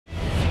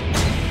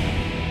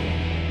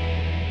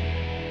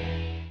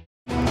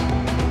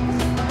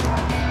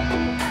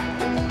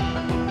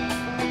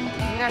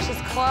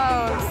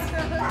clothes.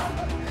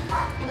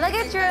 Look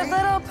at your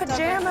little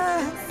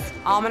pajamas.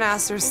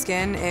 Almonaster's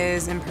skin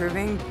is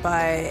improving,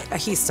 but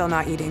he's still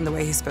not eating the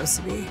way he's supposed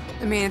to be.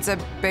 I mean, it's a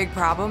big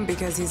problem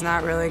because he's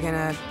not really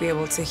gonna be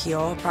able to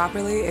heal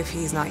properly if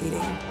he's not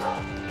eating.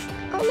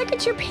 Oh, look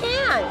at your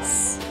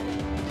pants.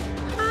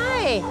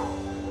 Hi.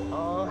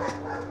 Oh,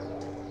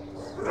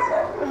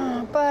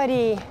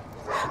 buddy.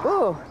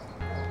 Ooh.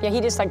 Yeah,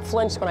 he just like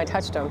flinched when I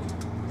touched him.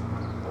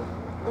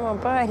 Oh,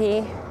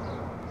 buddy.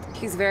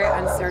 He's very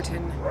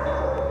uncertain.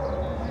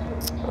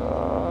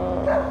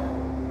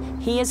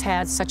 He has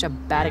had such a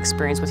bad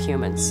experience with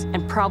humans,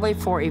 and probably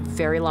for a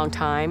very long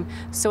time,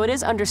 so it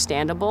is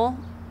understandable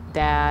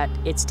that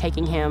it's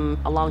taking him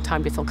a long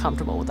time to feel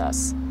comfortable with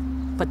us.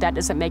 But that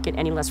doesn't make it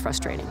any less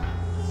frustrating.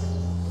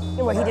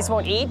 What, he just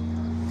won't eat?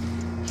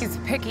 He's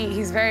picky.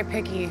 He's very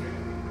picky.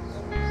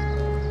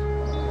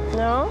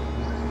 No?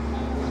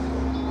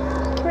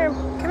 Come here.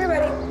 Come here,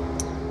 buddy.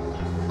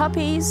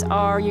 Puppies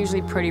are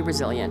usually pretty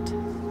resilient.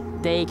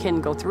 They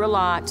can go through a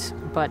lot,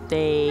 but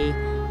they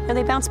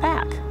bounce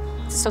back.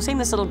 So seeing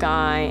this little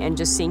guy and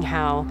just seeing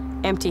how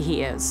empty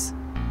he is,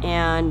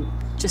 and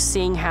just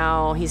seeing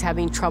how he's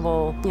having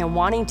trouble,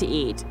 wanting to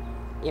eat,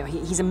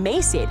 he's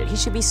emaciated. He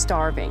should be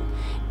starving.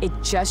 It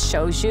just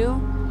shows you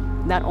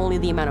not only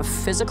the amount of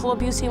physical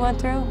abuse he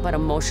went through, but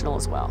emotional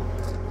as well.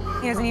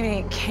 He doesn't even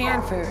eat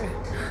canned food.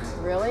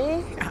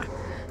 Really? Yeah.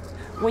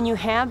 When you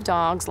have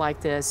dogs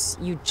like this,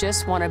 you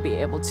just want to be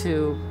able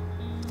to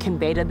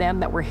convey to them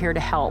that we're here to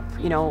help.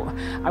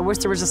 I wish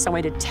there was just some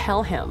way to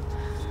tell him,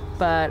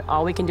 but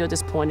all we can do at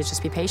this point is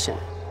just be patient.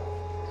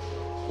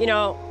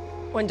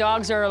 When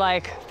dogs are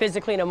like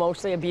physically and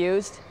emotionally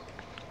abused,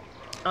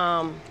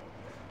 that's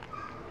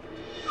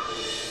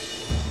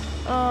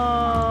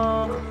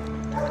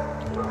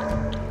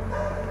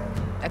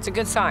a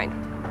good sign.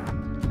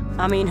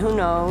 I mean, who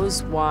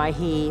knows why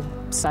he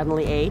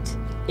suddenly ate?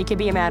 It could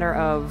be a matter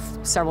of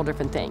several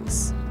different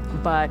things.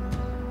 But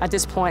at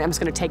this point, I'm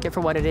just gonna take it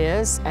for what it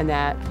is, and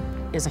that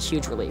is a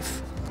huge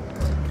relief.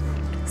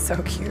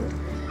 So cute.